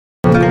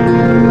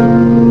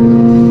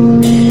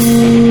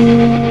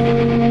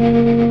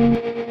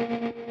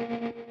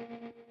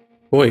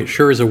Boy, it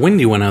sure is a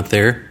windy one out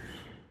there.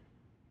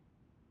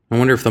 I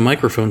wonder if the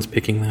microphone's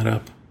picking that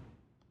up.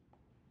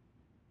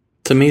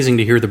 It's amazing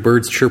to hear the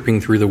birds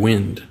chirping through the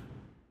wind.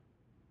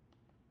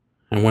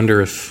 I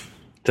wonder do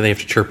they have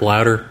to chirp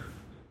louder?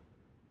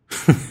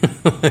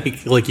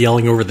 like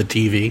yelling over the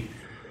TV?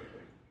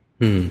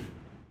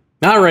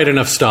 All right,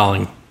 enough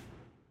stalling.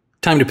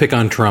 Time to pick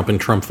on Trump and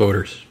Trump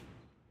voters.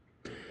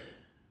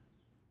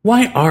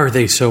 Why are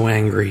they so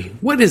angry?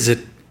 What is it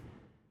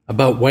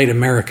about white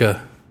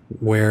America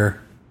where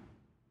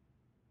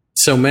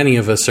so many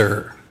of us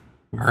are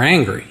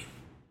angry?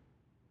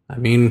 I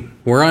mean,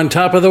 we're on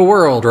top of the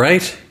world,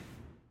 right?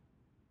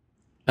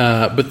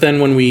 But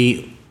then when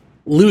we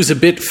lose a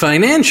bit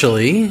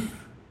financially,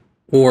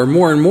 or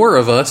more and more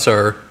of us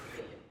are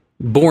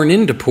born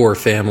into poor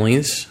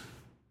families,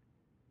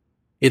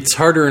 it's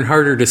harder and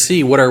harder to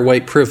see what our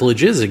white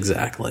privilege is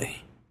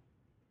exactly.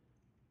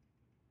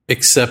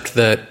 Except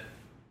that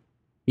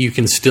you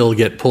can still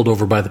get pulled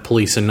over by the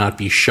police and not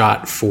be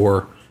shot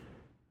for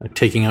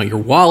taking out your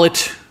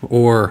wallet,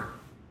 or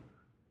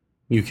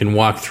you can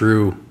walk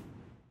through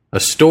a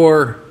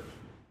store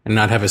and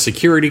not have a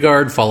security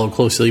guard follow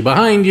closely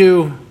behind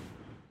you.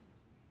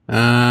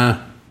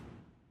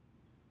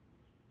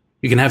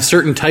 You can have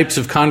certain types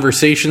of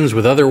conversations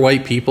with other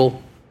white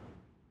people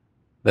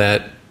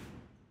that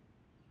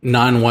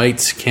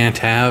non-whites can't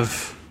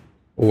have,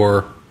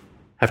 or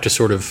have to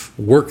sort of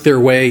work their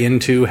way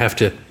into, have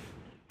to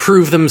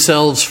prove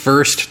themselves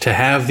first to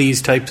have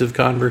these types of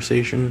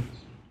conversations.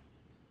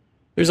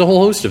 There's a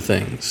whole host of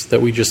things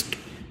that we just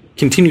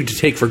continue to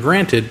take for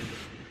granted,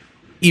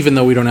 even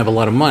though we don't have a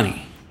lot of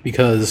money,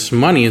 because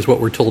money is what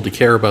we're told to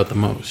care about the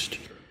most.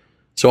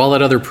 So all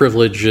that other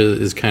privilege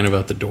is kind of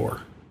out the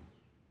door.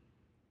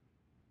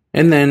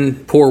 And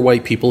then poor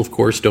white people, of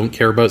course, don't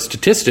care about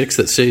statistics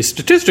that say,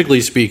 statistically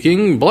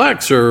speaking,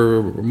 blacks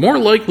are more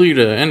likely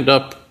to end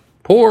up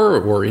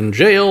poor or in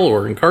jail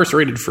or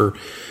incarcerated for,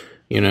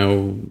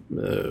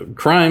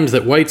 crimes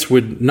that whites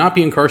would not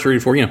be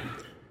incarcerated for.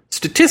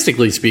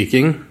 Statistically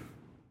speaking,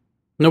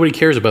 nobody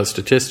cares about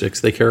statistics.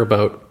 They care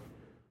about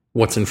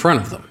what's in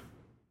front of them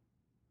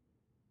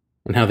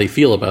and how they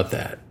feel about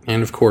that.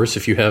 And of course,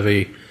 if you have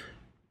a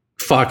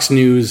Fox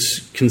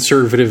News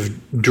conservative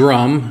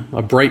drum,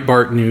 a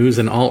Breitbart News,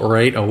 an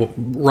alt-right,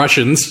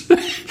 Russians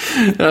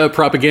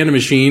propaganda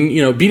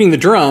machine, beating the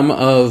drum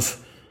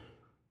of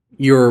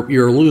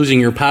you're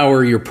losing your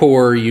power, you're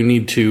poor, you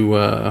need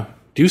to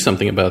do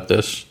something about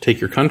this,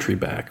 take your country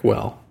back.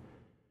 Well,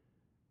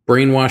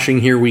 brainwashing,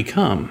 here we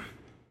come.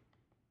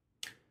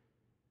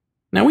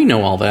 Now we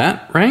know all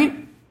that, right?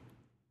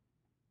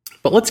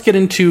 But let's get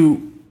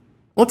into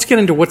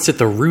what's at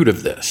the root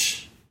of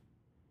this.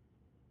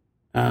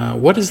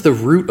 What is the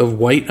root of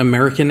white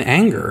American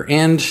anger?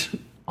 And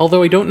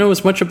although I don't know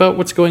as much about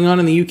what's going on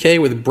in the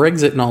UK with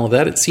Brexit and all of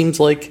that, it seems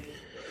like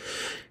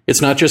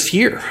it's not just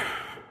here.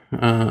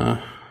 The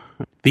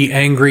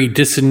angry,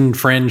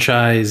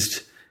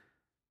 disenfranchised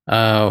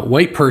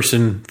white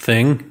person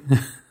thing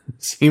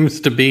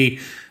seems to be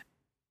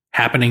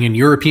happening in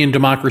European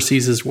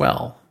democracies as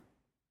well.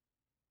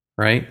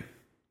 Right?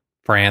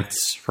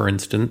 France, for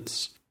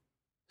instance,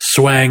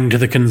 swang to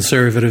the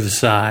conservative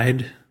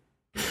side.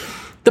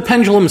 The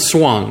pendulum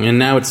swung, and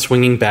now it's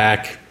swinging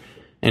back,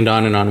 and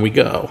on we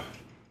go.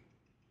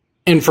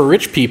 And for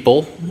rich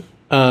people,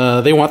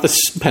 they want this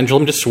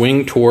pendulum to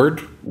swing toward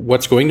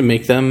what's going to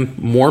make them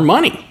more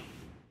money.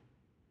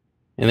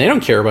 And they don't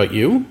care about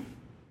you,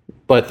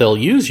 but they'll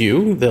use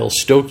you, they'll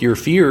stoke your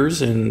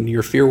fears, and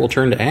your fear will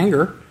turn to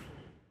anger.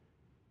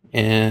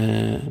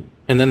 And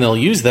then they'll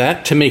use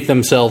that to make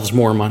themselves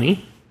more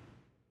money.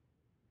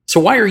 So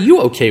why are you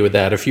okay with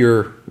that if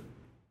you're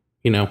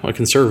a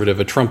conservative,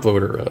 a Trump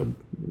voter,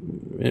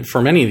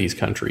 from any of these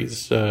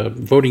countries,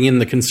 voting in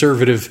the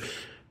conservative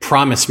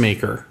promise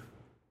maker,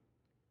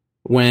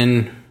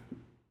 when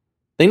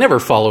they never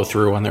follow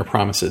through on their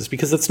promises,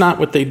 because that's not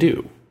what they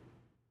do.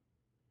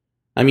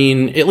 I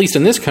mean, at least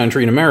in this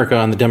country, in America,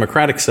 on the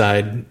Democratic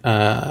side,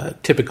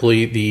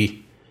 typically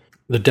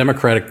the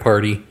Democratic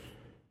Party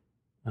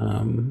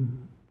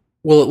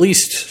will at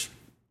least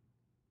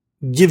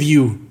give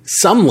you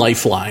some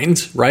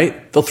lifelines,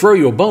 right? They'll throw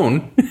you a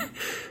bone.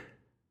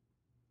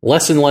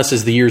 Less and less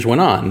as the years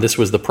went on. This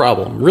was the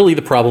problem. Really,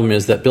 the problem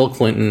is that Bill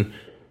Clinton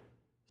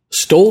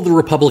stole the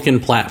Republican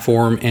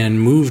platform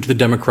and moved the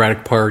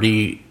Democratic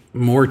Party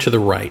more to the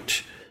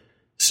right,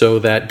 so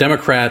that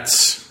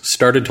Democrats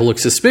started to look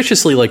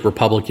suspiciously like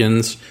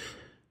Republicans.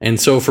 And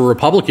so for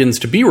Republicans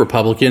to be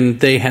Republican,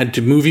 they had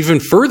to move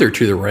even further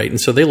to the right. And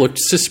so they looked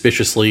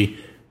suspiciously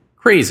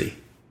crazy.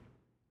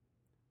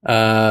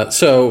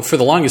 So for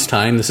the longest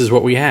time, this is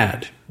what we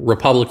had.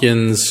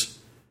 Republicans,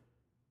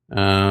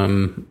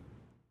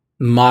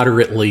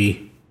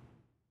 moderately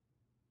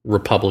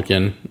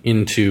Republican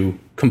into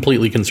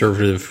completely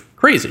conservative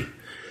crazy.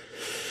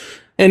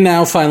 And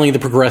now finally the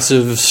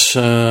progressives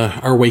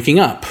are waking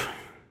up,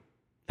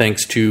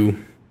 thanks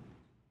to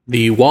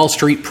the Wall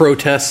Street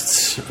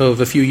protests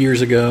of a few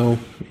years ago,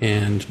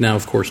 and now,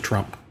 of course,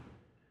 Trump.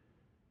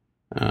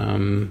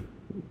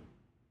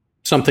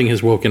 So something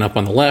has woken up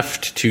on the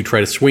left to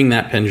try to swing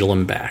that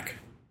pendulum back.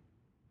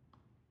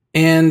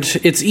 And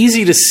it's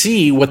easy to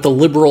see what the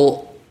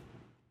liberal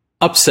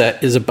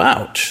upset is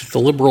about, the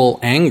liberal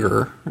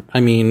anger. I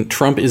mean,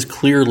 Trump is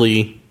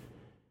clearly,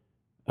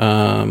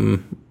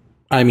 one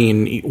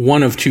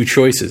of two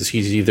choices.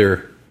 He's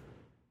either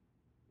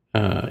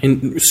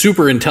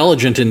super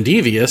intelligent and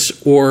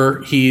devious,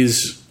 or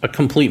he's a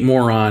complete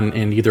moron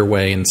and either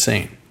way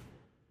insane.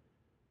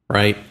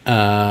 Right?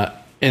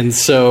 And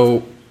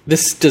so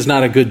this does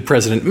not a good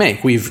president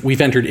make.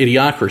 We've entered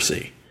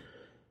idiocracy.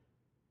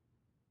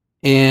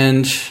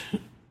 And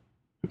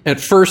at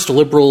first,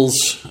 liberals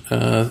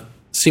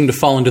seem to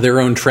fall into their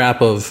own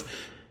trap of,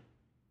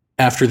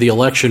 after the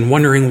election,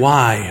 wondering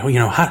why.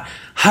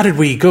 How did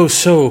we go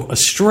so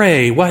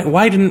astray?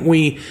 Why didn't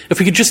we? If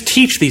we could just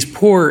teach these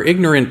poor,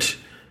 ignorant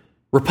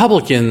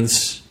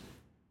Republicans,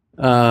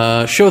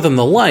 show them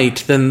the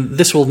light, then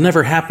this will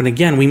never happen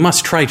again. We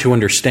must try to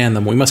understand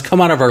them. We must come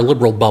out of our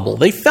liberal bubble.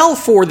 They fell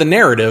for the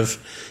narrative,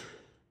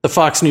 the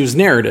Fox News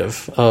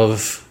narrative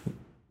of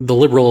the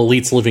liberal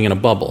elites living in a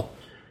bubble.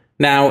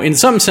 Now, in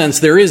some sense,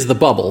 there is the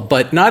bubble,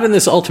 but not in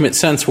this ultimate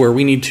sense where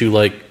we need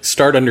to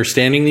start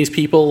understanding these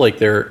people like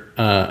they're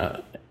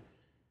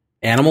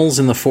animals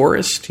in the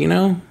forest,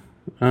 No,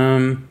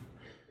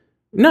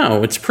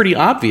 it's pretty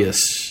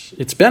obvious.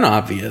 It's been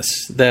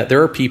obvious that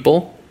there are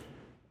people,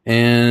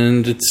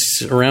 and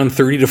it's around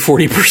 30 to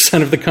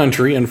 40% of the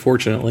country,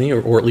 unfortunately,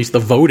 or at least the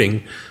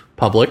voting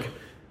public,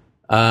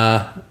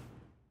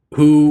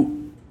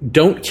 who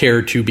don't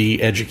care to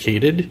be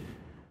educated,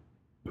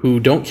 who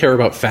don't care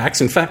about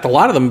facts. In fact, a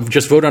lot of them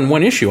just vote on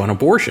one issue, on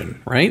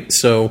abortion, right?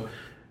 So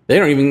they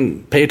don't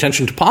even pay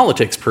attention to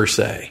politics per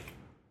se.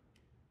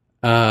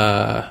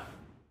 And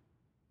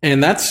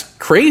that's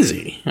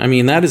crazy. I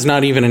mean, that is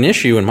not even an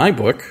issue in my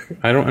book.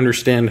 I don't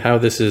understand how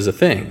this is a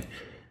thing,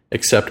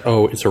 except,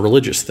 it's a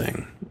religious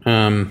thing.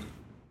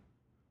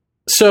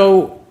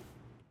 So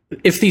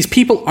if these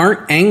people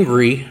aren't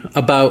angry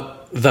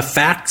about the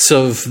facts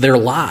of their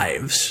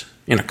lives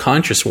in a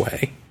conscious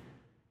way,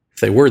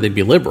 if they were, they'd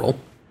be liberal,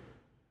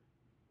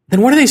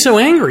 then what are they so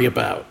angry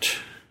about?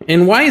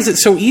 And why is it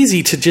so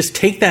easy to just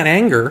take that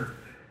anger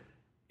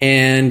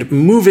and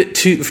move it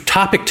to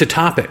topic, to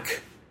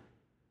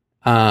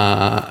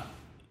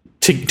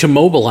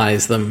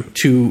mobilize them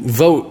to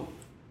vote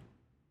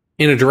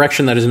in a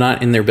direction that is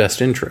not in their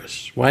best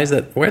interest? Why is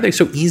that? Why are they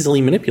so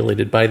easily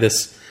manipulated by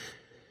this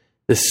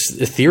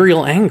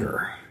ethereal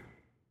anger?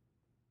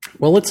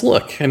 Well, let's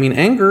look. I mean,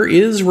 anger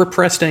is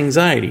repressed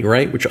anxiety,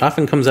 right? Which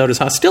often comes out as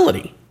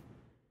hostility.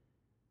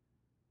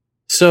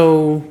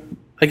 So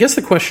I guess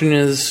the question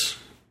is,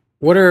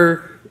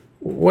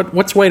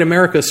 what's white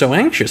America so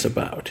anxious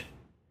about?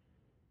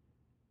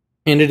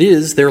 And it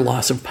is their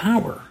loss of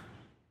power.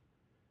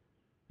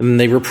 And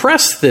they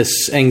repress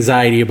this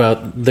anxiety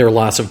about their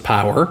loss of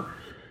power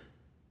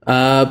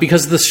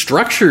because the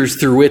structures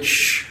through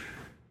which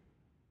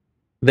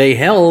they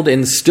held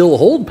and still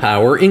hold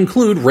power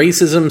include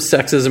racism,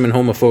 sexism, and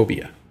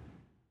homophobia.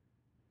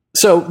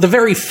 So the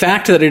very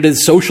fact that it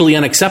is socially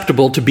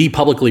unacceptable to be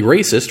publicly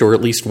racist, or at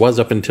least was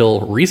up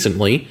until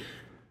recently,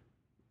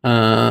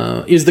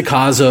 is the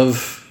cause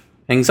of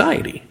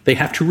anxiety. They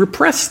have to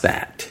repress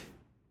that.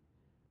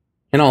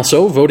 And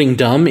also, voting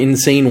dumb,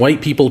 insane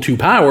white people to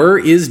power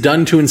is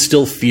done to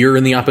instill fear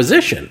in the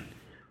opposition.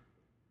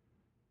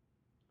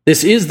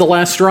 This is the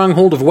last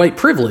stronghold of white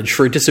privilege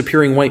for a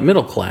disappearing white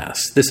middle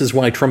class. This is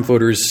why Trump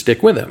voters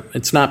stick with him.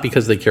 It's not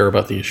because they care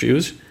about the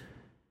issues.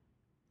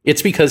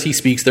 It's because he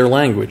speaks their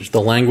language, the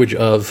language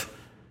of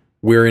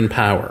we're in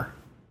power.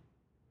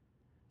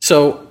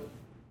 So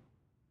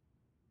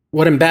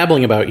what I'm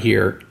babbling about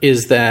here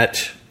is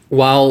that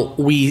while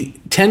we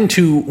tend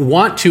to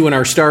want to, in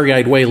our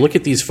starry-eyed way, look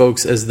at these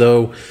folks as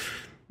though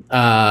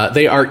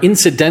they are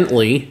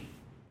incidentally,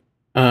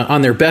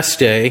 on their best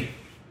day,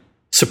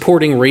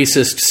 supporting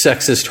racist,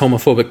 sexist,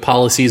 homophobic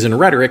policies and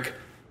rhetoric,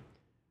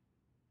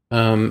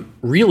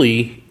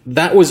 really,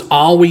 that was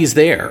always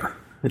there.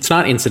 It's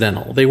not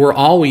incidental. They were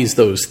always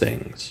those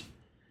things.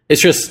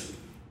 It's just,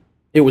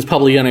 it was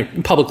publicly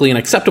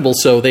unacceptable,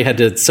 so they had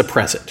to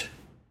suppress it.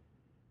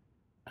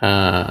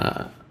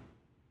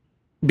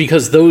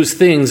 Because those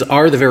things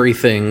are the very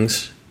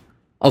things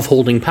of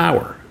holding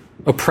power.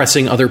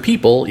 Oppressing other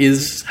people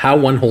is how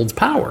one holds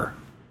power.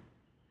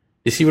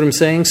 You see what I'm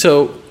saying?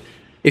 So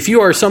if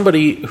you are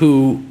somebody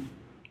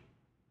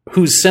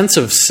whose sense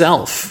of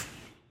self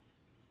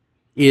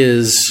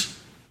is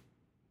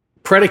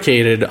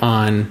predicated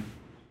on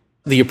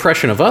the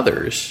oppression of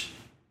others,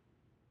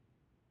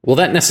 well,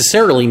 that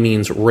necessarily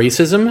means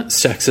racism,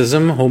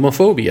 sexism,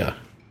 homophobia.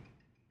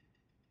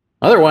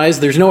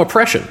 Otherwise, there's no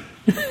oppression.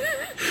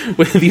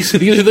 These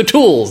are the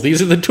tools.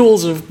 These are the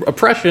tools of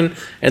oppression,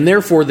 and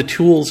therefore the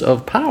tools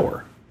of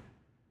power.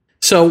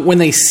 So when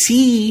they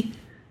see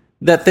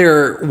that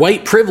their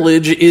white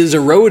privilege is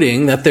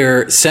eroding, that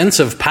their sense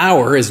of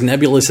power, as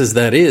nebulous as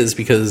that is,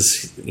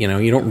 because you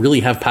don't really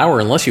have power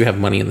unless you have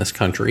money in this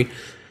country,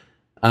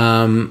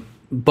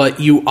 but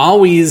you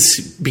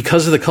always,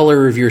 because of the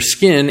color of your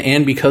skin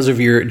and because of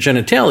your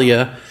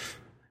genitalia,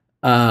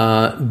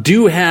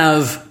 do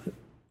have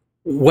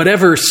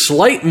whatever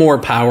slight more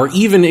power,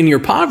 even in your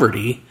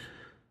poverty,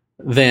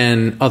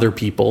 than other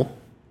people.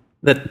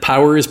 That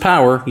power is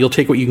power. You'll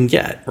take what you can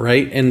get,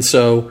 right? And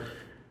so,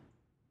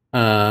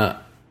 again,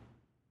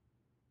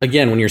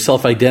 when your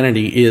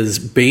self-identity is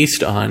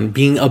based on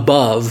being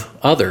above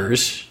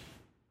others,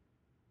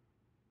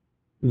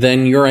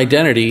 then your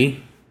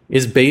identity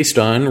is based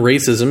on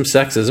racism,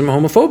 sexism,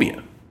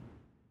 homophobia.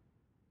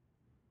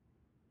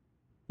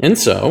 And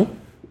so,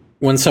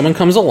 when someone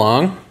comes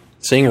along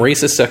saying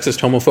racist,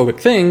 sexist, homophobic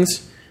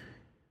things,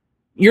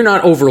 you're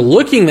not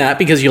overlooking that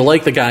because you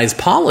like the guy's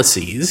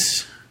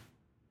policies.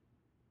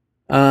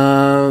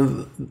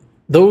 Those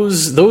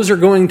are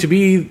going to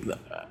be,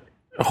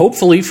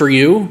 hopefully for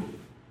you,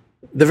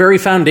 the very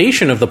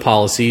foundation of the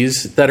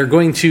policies that are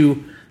going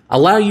to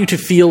allow you to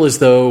feel as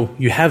though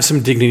you have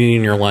some dignity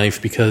in your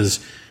life because,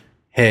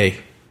 hey,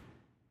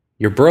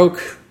 you're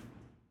broke,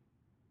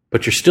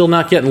 but you're still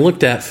not getting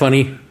looked at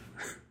funny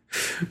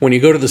when you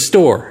go to the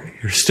store.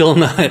 You're still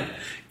not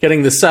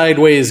getting the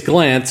sideways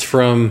glance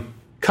from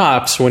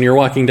cops when you're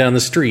walking down the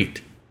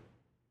street.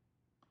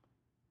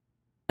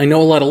 I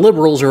know a lot of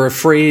liberals are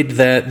afraid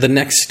that the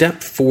next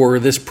step for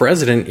this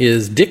president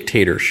is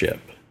dictatorship.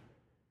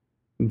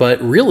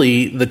 But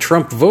really, the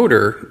Trump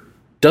voter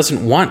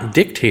doesn't want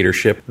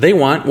dictatorship. They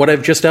want what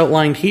I've just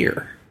outlined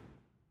here.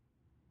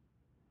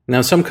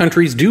 Now, some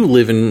countries do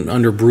live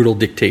under brutal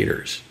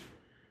dictators,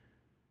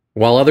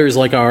 while others,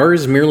 like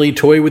ours, merely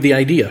toy with the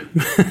idea.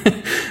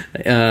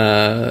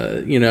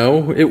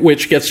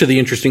 Which gets to the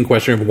interesting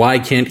question of why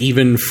can't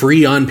even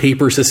free on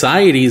paper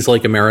societies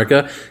like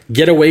America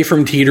get away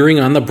from teetering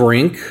on the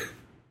brink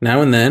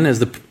now and then as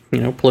the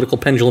political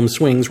pendulum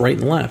swings right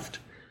and left?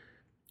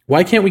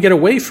 Why can't we get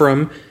away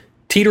from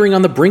teetering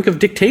on the brink of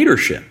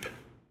dictatorship?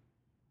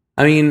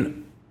 I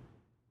mean,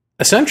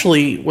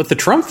 essentially what the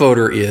Trump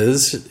voter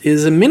is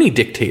a mini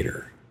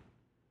dictator.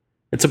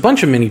 It's a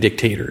bunch of mini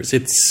dictators.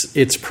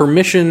 It's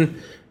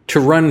permission to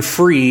run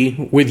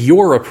free with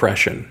your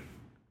oppression.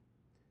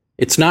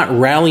 It's not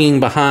rallying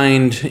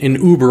behind an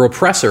uber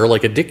oppressor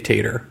like a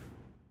dictator.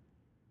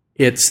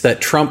 It's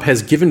that Trump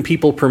has given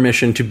people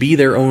permission to be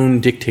their own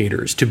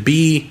dictators, to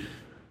be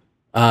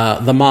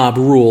the mob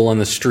rule on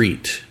the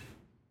street.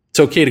 It's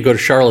okay to go to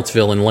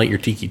Charlottesville and light your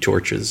tiki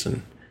torches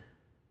and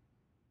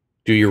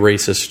do your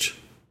racist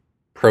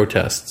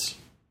protests.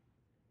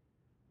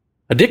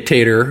 A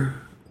dictator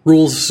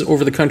rules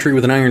over the country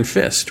with an iron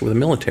fist, with a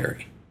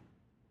military.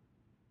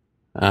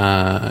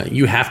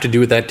 You have to do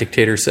what that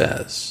dictator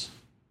says.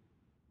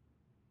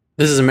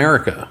 This is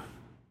America.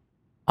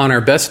 On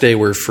our best day,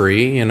 we're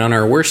free, and on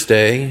our worst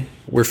day,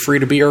 we're free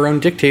to be our own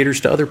dictators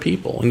to other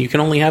people. And you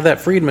can only have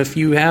that freedom if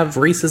you have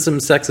racism,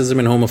 sexism,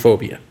 and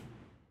homophobia.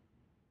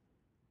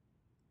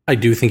 I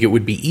do think it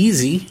would be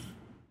easy,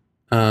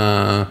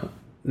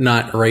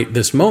 not right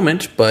this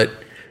moment, but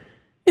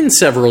in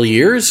several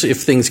years,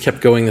 if things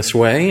kept going this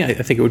way, I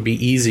think it would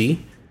be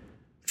easy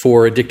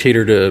for a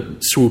dictator to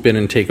swoop in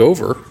and take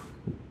over.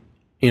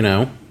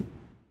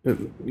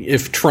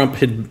 If Trump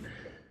had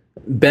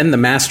been the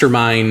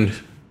mastermind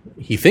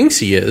he thinks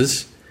he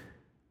is,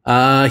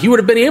 he would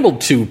have been able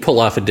to pull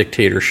off a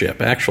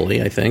dictatorship,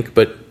 actually, I think.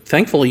 But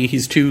thankfully,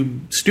 he's too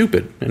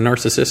stupid and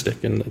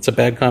narcissistic, and it's a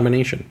bad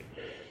combination.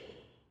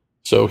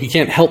 So he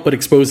can't help but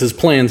expose his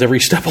plans every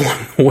step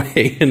along the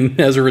way. And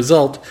as a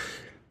result,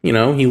 he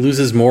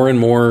loses more and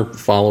more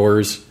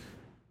followers,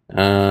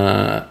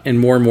 and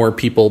more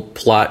people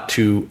plot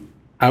to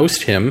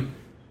oust him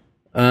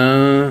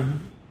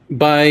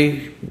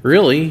by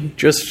really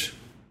just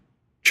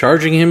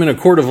charging him in a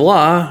court of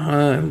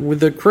law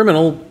with the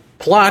criminal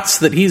plots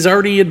that he's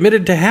already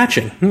admitted to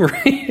hatching,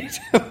 right?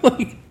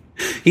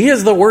 He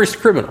is the worst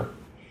criminal.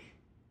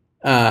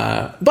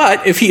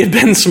 But if he had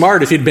been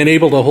smart, if he'd been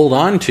able to hold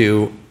on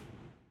to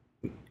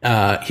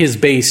his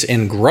base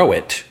and grow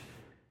it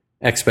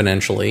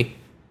exponentially,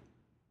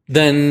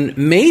 then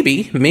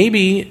maybe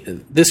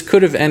this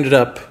could have ended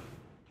up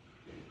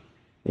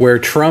where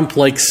Trump,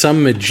 like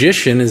some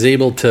magician, is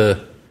able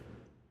to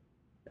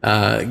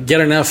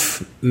get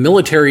enough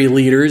military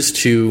leaders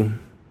to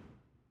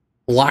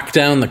lock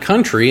down the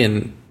country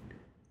and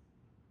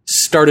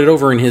start it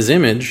over in his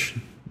image,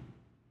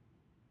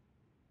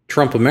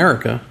 Trump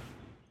America.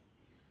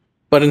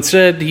 But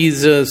instead,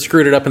 he's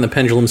screwed it up and the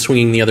pendulum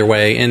swinging the other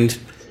way. And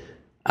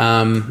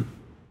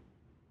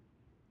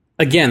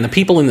again, the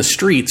people in the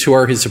streets who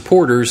are his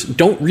supporters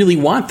don't really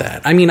want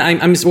that. I mean,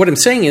 what I'm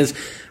saying is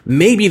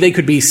maybe they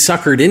could be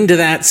suckered into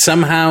that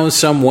somehow,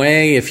 some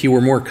way, if he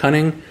were more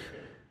cunning.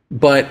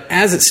 But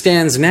as it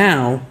stands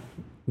now,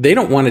 they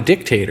don't want a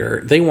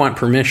dictator. They want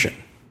permission.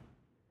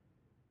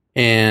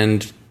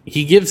 And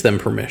he gives them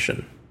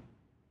permission.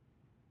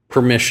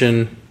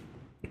 Permission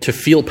to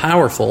feel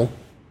powerful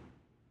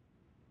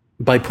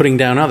by putting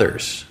down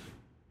others,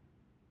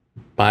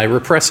 by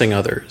repressing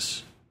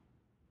others,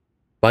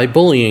 by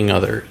bullying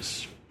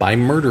others, by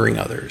murdering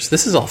others.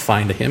 This is all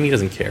fine to him. He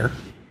doesn't care.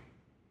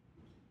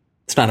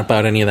 It's not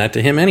about any of that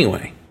to him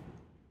anyway.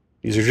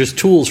 These are just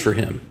tools for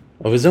him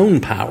of his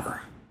own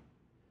power.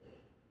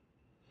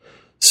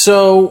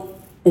 So,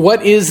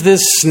 what is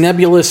this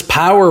nebulous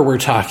power we're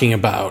talking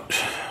about?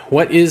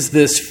 What is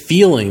this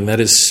feeling that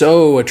is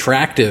so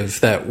attractive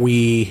that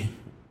we,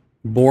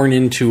 born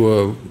into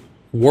a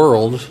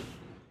world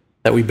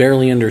that we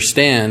barely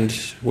understand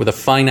with a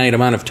finite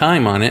amount of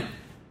time on it,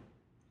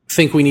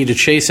 think we need to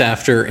chase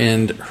after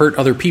and hurt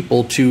other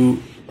people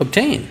to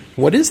obtain?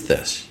 What is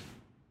this?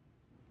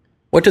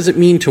 What does it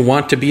mean to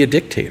want to be a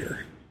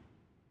dictator?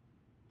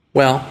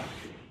 Well,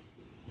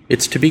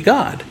 it's to be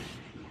God.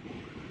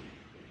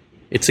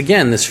 It's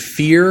again this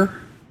fear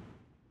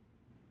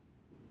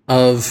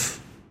of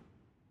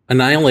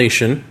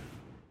annihilation,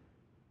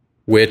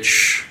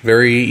 which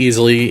very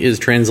easily is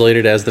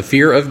translated as the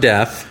fear of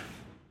death.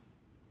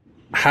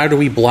 How do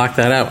we block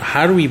that out?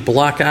 How do we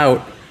block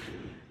out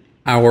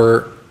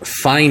our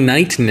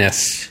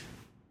finiteness?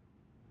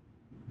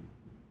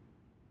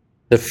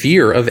 The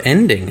fear of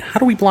ending. How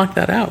do we block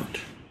that out?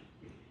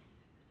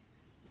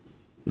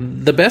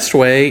 The best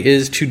way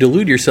is to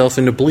delude yourself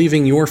into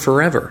believing you're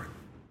forever.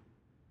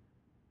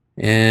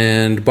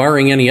 And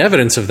barring any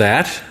evidence of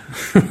that,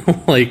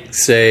 like,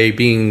 say,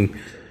 being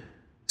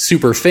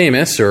super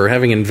famous or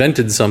having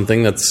invented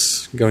something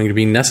that's going to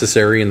be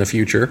necessary in the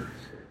future,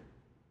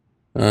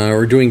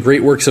 or doing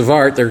great works of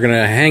art, they're going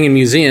to hang in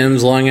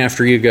museums long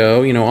after you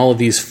go, all of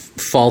these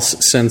false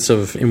sense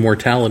of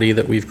immortality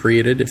that we've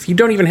created. If you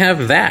don't even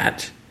have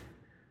that,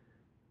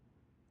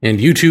 and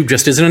YouTube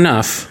just isn't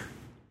enough,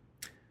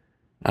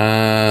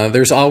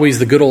 there's always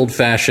the good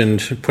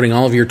old-fashioned putting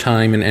all of your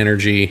time and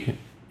energy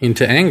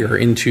into anger,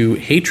 into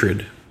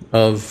hatred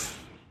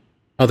of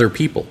other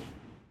people.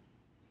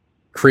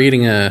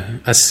 Creating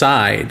a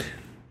side,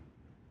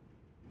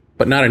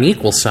 but not an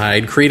equal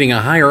side, creating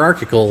a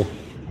hierarchical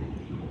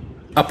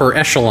upper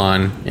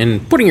echelon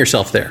and putting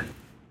yourself there.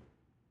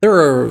 There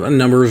are a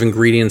number of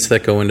ingredients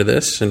that go into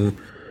this, and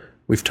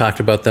we've talked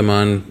about them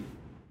on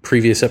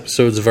previous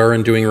episodes of Our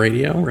Undoing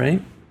Radio,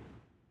 right?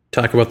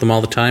 Talk about them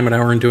all the time at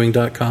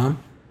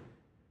OurUndoing.com.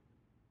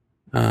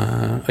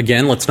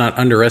 Again, let's not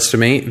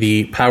underestimate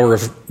the power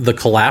of the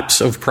collapse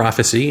of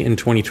prophecy in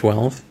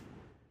 2012,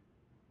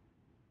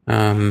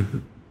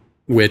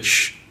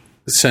 which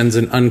sends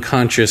an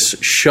unconscious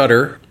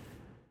shudder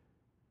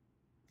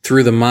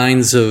through the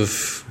minds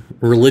of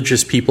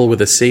religious people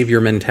with a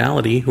savior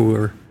mentality who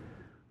are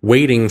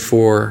waiting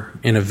for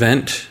an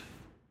event,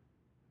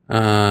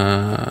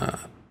 a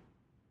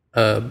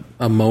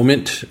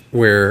moment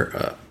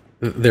where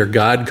their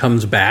God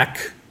comes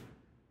back,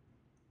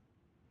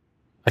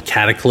 a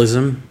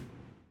cataclysm,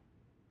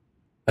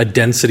 a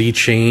density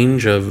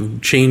change, a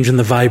change in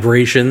the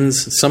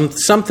vibrations,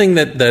 something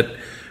that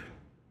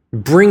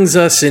brings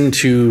us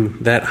into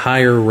that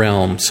higher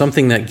realm,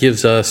 something that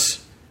gives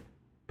us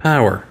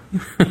power,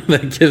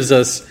 that gives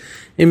us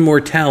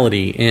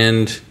immortality,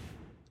 and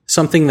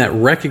something that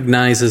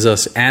recognizes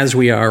us as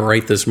we are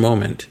right this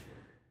moment,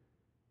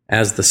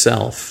 as the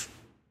self,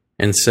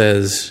 and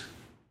says,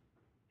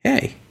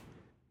 hey,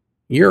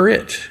 you're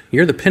it.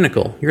 You're the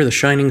pinnacle. You're the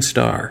shining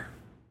star.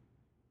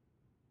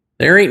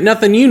 There ain't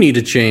nothing you need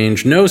to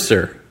change. No,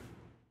 sir.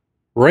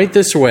 Right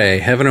this way,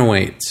 heaven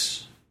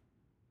awaits.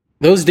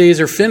 Those days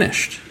are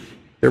finished.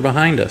 They're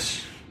behind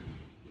us.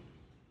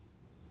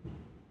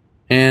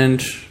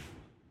 And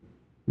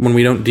when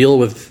we don't deal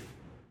with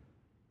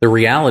the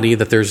reality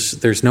that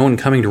there's no one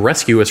coming to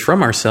rescue us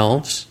from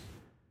ourselves,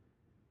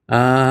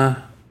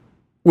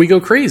 we go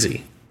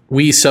crazy.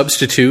 We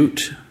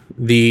substitute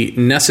the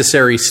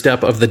necessary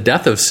step of the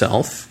death of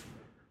self.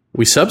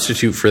 We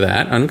substitute for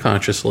that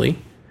unconsciously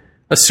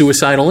a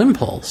suicidal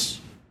impulse.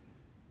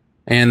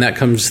 And that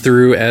comes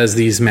through as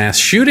these mass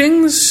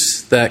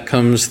shootings. That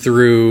comes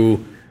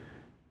through,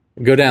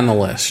 go down the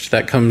list.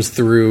 That comes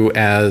through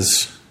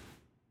as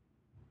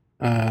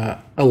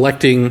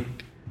electing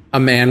a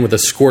man with a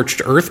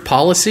scorched earth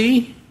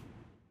policy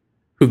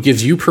who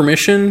gives you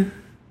permission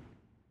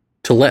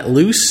to let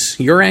loose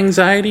your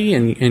anxiety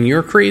and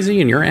your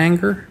crazy and your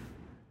anger.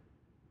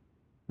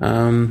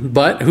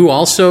 But who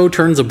also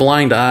turns a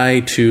blind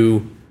eye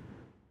to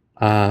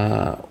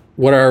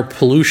what our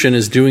pollution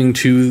is doing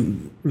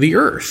to the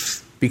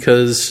earth.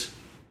 Because,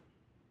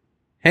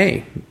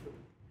 hey,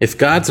 if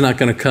God's not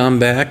going to come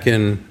back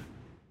and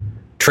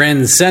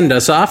transcend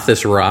us off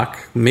this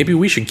rock, maybe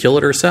we should kill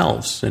it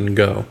ourselves and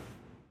go.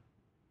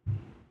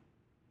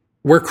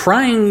 We're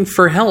crying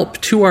for help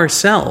to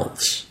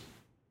ourselves,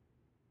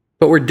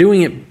 but we're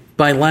doing it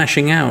by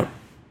lashing out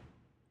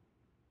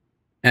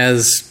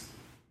as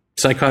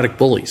psychotic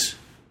bullies.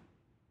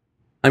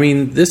 I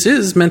mean, this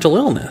is mental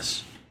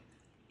illness.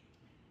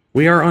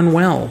 We are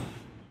unwell.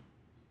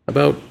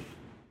 About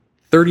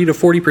 30 to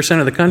 40%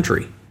 of the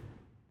country.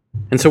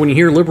 And so when you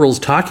hear liberals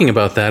talking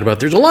about that, about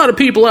there's a lot of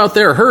people out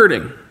there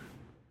hurting.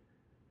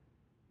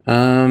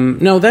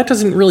 No, that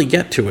doesn't really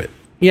get to it.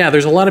 Yeah,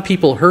 there's a lot of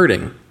people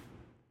hurting,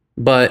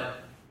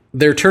 but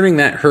they're turning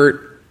that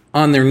hurt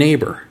on their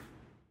neighbor.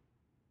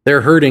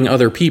 They're hurting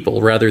other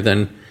people rather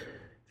than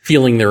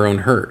feeling their own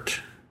hurt.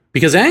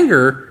 Because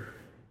anger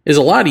is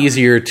a lot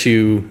easier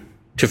to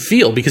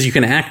feel because you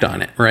can act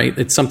on it, right?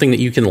 It's something that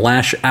you can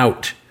lash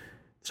out.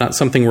 It's not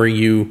something where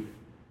you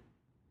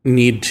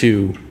need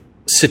to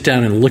sit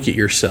down and look at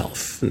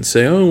yourself and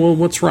say, oh, well,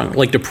 what's wrong?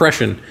 Like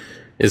depression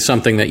is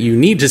something that you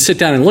need to sit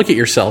down and look at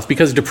yourself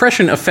because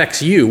depression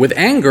affects you. With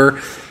anger,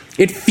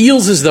 it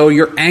feels as though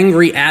you're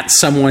angry at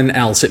someone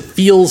else. It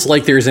feels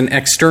like there's an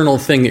external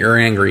thing that you're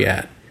angry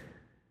at.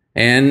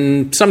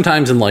 And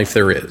sometimes in life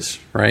there is,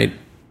 right?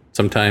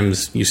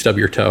 Sometimes you stub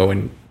your toe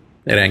and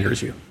it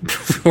angers you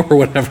or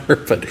whatever.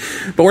 But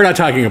we're not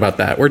talking about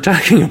that. We're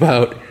talking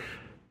about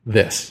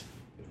this.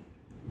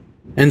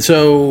 And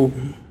so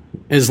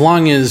as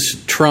long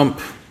as Trump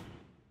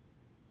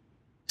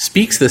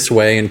speaks this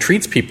way and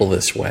treats people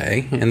this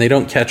way, and they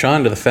don't catch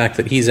on to the fact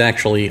that he's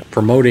actually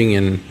promoting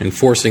and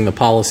enforcing the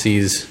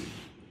policies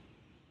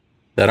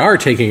that are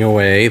taking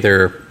away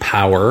their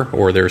power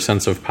or their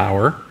sense of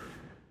power,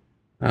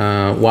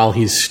 while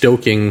he's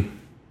stoking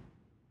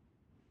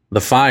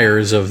the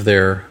fires of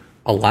their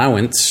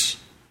allowance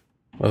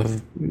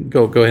of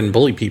go ahead and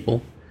bully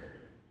people.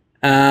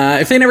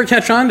 If they never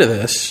catch on to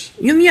this,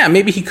 yeah,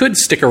 maybe he could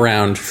stick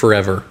around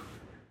forever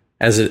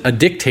as a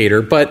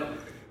dictator, but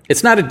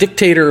it's not a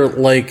dictator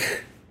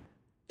like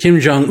Kim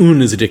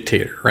Jong-un is a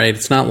dictator, right?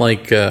 It's not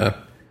like the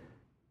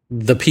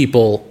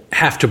people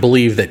have to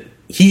believe that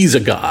he's a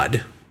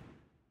god.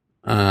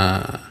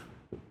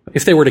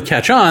 If they were to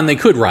catch on, they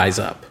could rise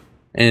up.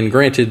 And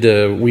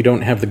granted, we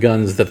don't have the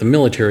guns that the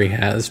military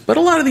has, but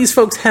a lot of these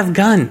folks have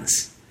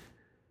guns.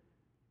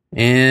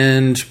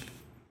 And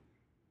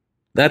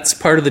that's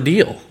part of the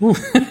deal,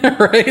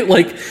 right?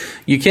 Like,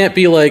 you can't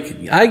be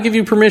like, I give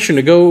you permission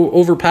to go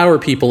overpower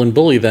people and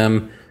bully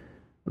them,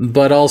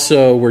 but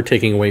also we're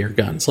taking away your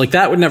guns. Like,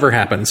 that would never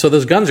happen. So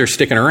those guns are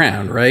sticking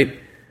around, right?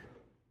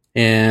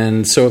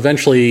 And so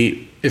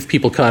eventually, if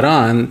people caught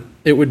on,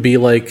 it would be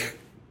like,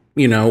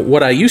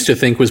 what I used to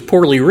think was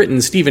poorly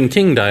written Stephen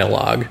King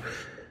dialogue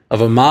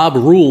of a mob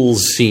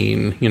rules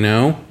scene,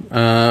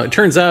 It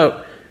turns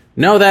out,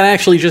 no, that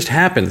actually just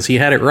happens. He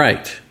had it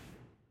right.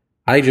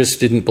 I just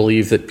didn't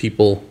believe that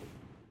people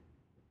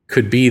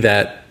could be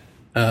that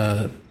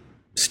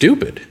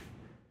stupid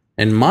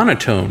and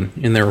monotone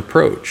in their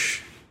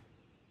approach.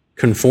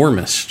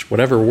 Conformist,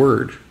 whatever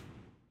word.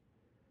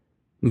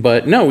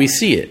 But no, we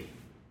see it.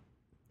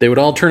 They would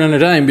all turn on a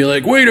dime and be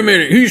like, wait a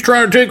minute, he's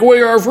trying to take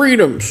away our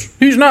freedoms.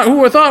 He's not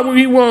who I thought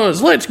he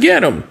was. Let's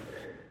get him.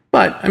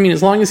 But,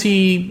 as long as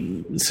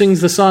he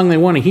sings the song they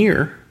want to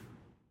hear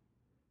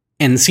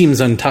and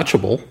seems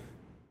untouchable,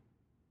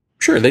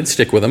 sure, they'd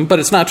stick with him. But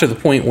it's not to the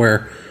point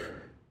where,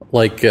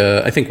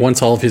 I think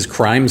once all of his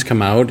crimes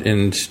come out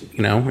and,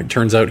 it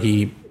turns out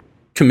he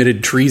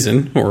committed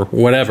treason or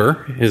whatever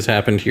has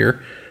happened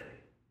here,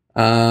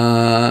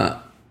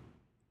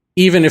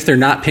 even if they're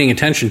not paying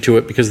attention to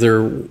it because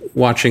they're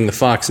watching the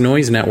Fox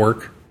Noise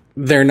network,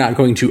 they're not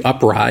going to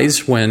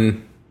uprise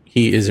when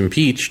he is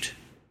impeached.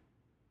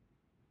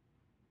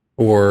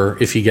 Or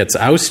if he gets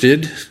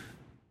ousted,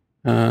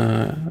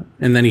 and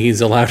then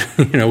he's allowed,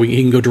 he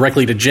can go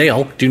directly to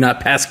jail, do not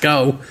pass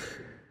go.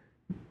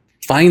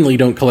 Finally,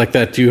 don't collect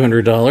that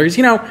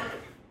 $200.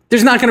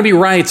 There's not going to be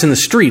riots in the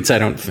streets, I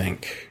don't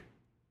think.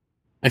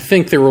 I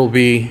think there will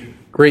be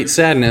great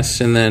sadness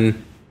and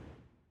then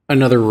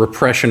another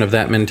repression of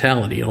that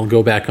mentality. It'll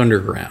go back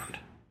underground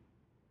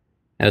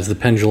as the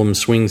pendulum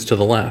swings to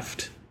the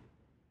left.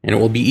 And it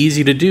will be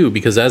easy to do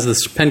because as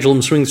this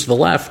pendulum swings to the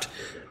left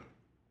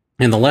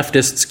and the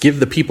leftists give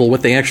the people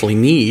what they actually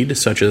need,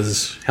 such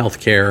as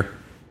healthcare,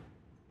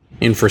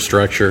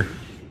 infrastructure,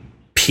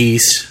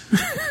 peace,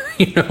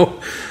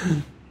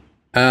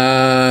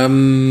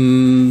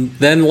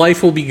 then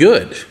life will be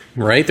good,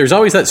 right? There's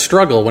always that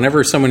struggle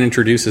whenever someone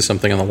introduces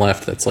something on the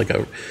left that's like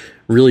a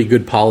really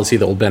good policy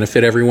that will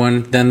benefit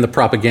everyone, then the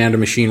propaganda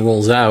machine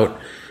rolls out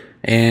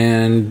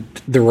and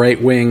the right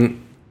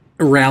wing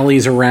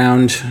rallies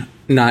around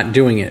not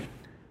doing it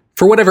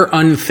for whatever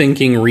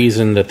unthinking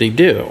reason that they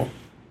do.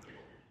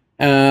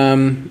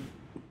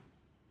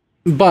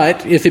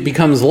 But if it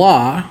becomes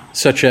law,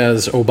 such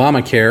as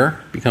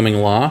Obamacare becoming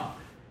law,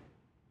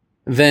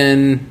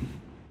 then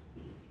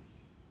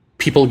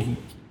people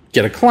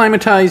get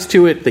acclimatized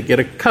to it, they get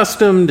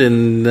accustomed,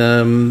 and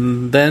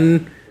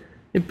then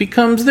it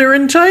becomes their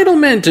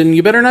entitlement, and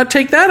you better not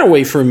take that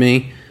away from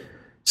me.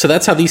 So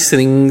that's how these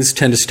things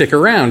tend to stick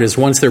around, is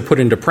once they're put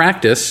into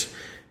practice,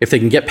 if they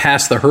can get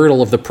past the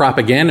hurdle of the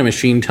propaganda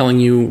machine telling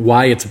you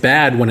why it's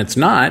bad when it's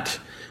not,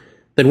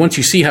 then once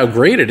you see how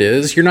great it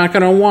is, you're not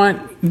going to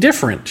want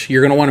different.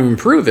 You're going to want to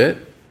improve it.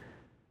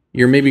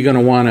 You're maybe going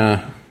to want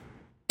to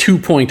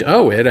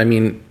 2.0 it.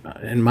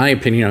 In my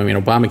opinion,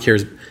 Obamacare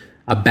is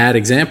a bad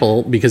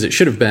example because it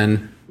should have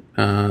been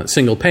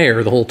single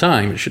payer the whole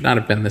time. It should not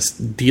have been this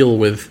deal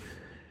with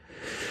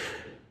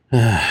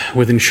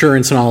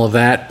insurance and all of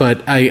that.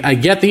 But I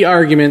get the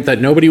argument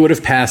that nobody would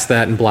have passed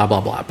that and blah,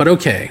 blah, blah. But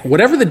okay,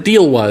 whatever the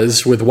deal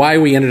was with why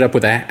we ended up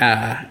with a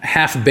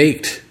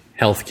half-baked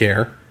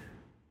healthcare,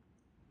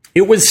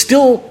 it was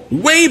still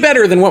way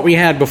better than what we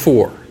had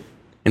before.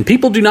 And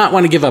people do not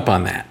want to give up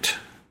on that.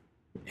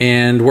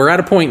 And we're at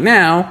a point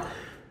now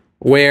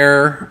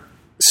where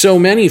so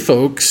many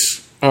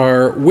folks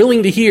are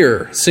willing to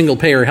hear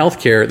single-payer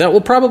healthcare that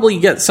will probably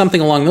get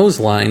something along those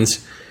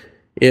lines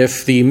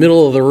if the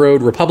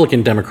middle-of-the-road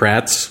Republican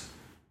Democrats,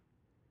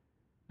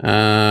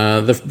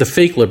 the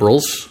fake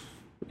liberals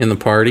in the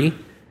party,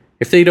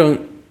 if they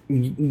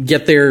don't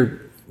get their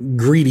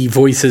greedy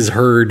voices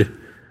heard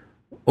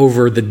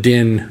over the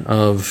din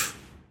of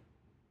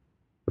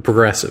the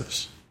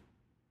progressives.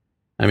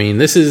 I mean,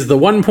 this is the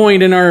one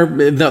point in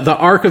the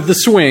arc of the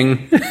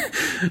swing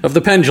of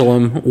the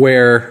pendulum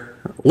where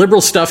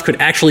liberal stuff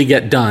could actually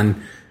get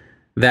done,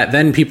 that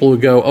then people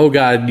would go, oh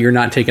God, you're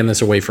not taking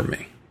this away from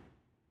me.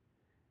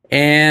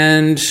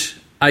 And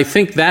I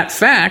think that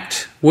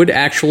fact would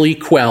actually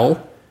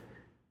quell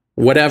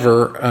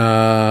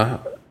whatever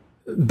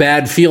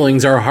bad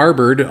feelings are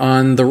harbored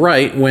on the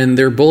right when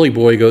their bully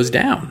boy goes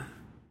down.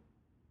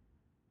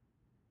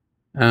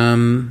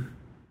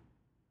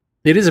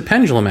 It is a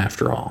pendulum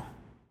after all.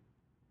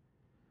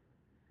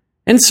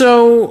 And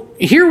so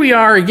here we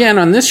are again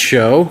on this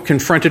show,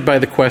 confronted by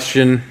the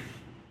question,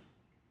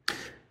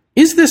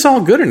 is this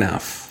all good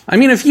enough? I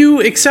mean, if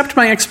you accept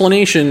my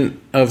explanation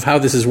of how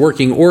this is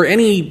working, or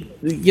any,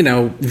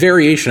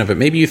 variation of it,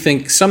 maybe you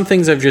think some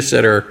things I've just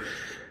said are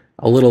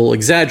a little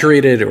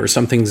exaggerated, or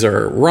some things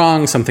are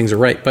wrong, some things are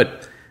right.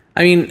 But,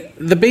 I mean,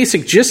 the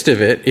basic gist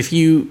of it, if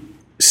you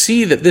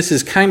see that this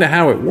is kind of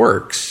how it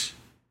works,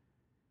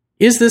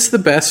 is this the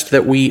best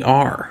that we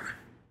are?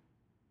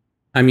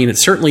 I mean,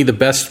 it's certainly the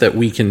best that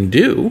we can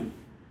do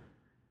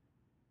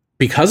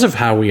because of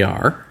how we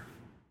are.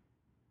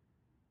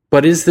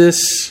 But is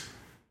this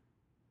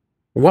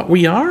what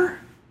we are?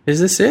 Is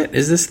this it?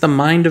 Is this the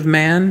mind of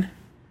man?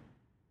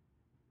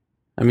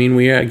 I mean,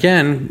 we,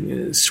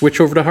 again,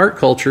 switch over to heart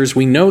cultures.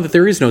 We know that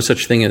there is no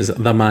such thing as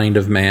the mind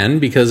of man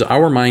because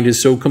our mind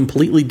is so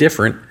completely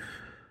different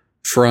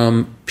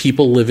from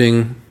people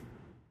living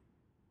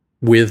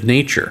with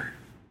nature.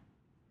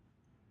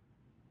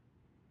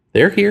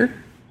 They're here.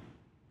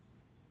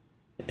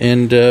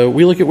 And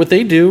we look at what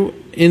they do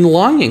in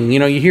longing.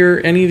 You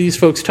hear any of these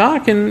folks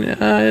talk, and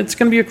it's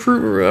going to be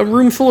a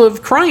room full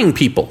of crying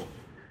people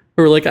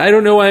who are like, I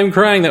don't know why I'm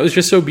crying. That was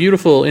just so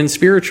beautiful and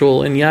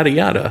spiritual and yada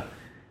yada.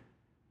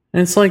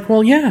 And it's like,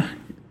 well, yeah,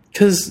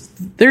 because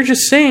they're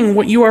just saying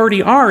what you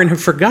already are and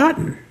have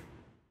forgotten.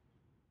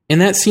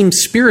 And that seems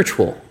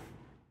spiritual.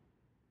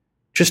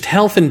 Just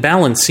health and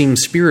balance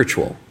seems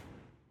spiritual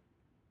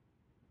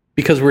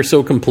because we're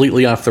so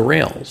completely off the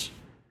rails.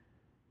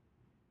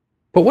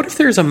 But what if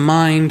there's a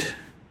mind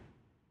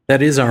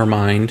that is our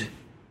mind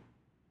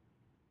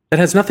that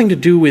has nothing to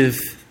do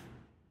with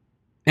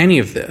any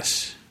of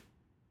this,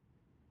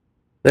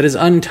 that is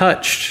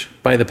untouched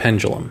by the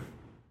pendulum,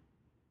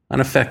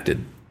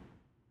 unaffected?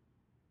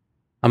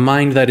 A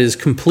mind that is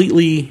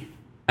completely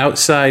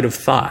outside of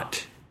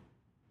thought,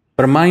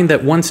 but a mind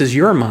that once is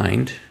your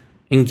mind,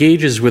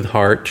 engages with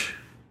heart,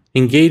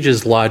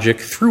 engages logic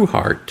through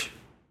heart,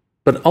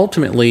 but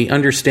ultimately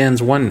understands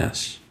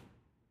oneness.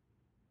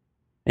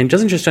 And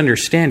doesn't just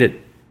understand it,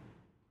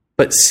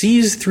 but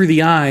sees through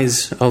the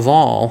eyes of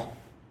all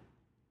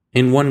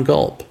in one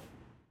gulp.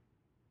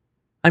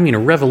 I mean, a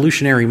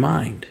revolutionary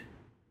mind.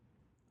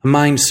 A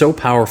mind so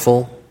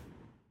powerful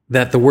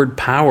that the word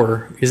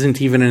power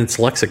isn't even in its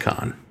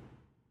lexicon.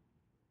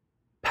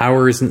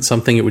 Power isn't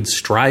something it would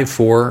strive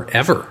for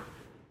ever.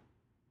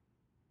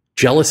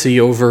 Jealousy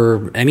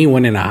over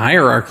anyone in a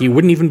hierarchy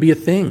wouldn't even be a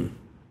thing.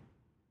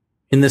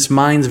 In this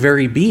mind's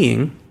very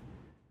being,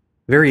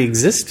 very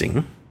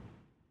existing,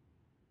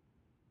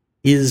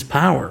 is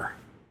power.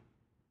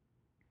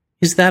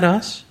 Is that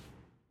us?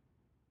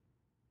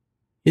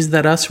 Is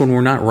that us when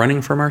we're not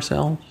running from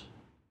ourselves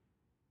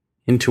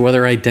into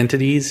other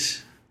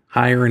identities,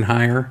 higher and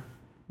higher,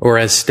 or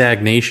as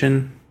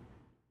stagnation,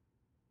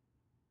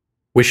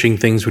 wishing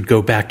things would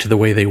go back to the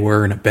way they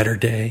were in a better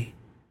day?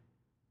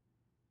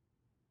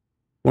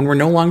 When we're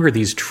no longer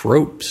these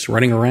tropes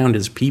running around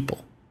as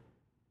people,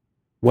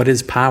 what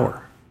is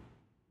power?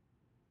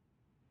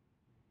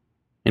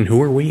 And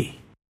who are we?